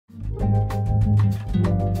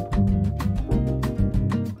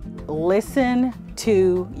Listen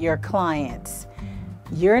to your clients.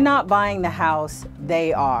 You're not buying the house,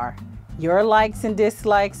 they are. Your likes and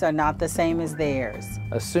dislikes are not the same as theirs.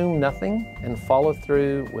 Assume nothing and follow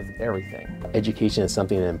through with everything. Education is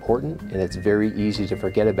something important, and it's very easy to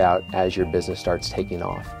forget about as your business starts taking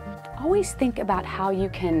off. Always think about how you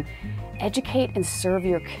can educate and serve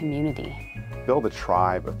your community. Build a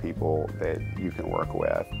tribe of people that you can work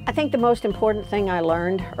with. I think the most important thing I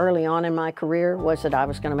learned early on in my career was that I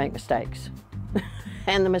was going to make mistakes.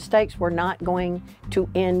 And the mistakes were not going to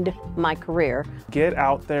end my career. Get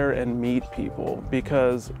out there and meet people,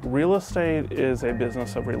 because real estate is a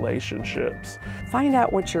business of relationships. Find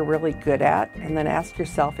out what you're really good at, and then ask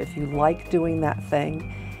yourself if you like doing that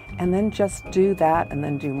thing, and then just do that and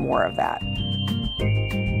then do more of that.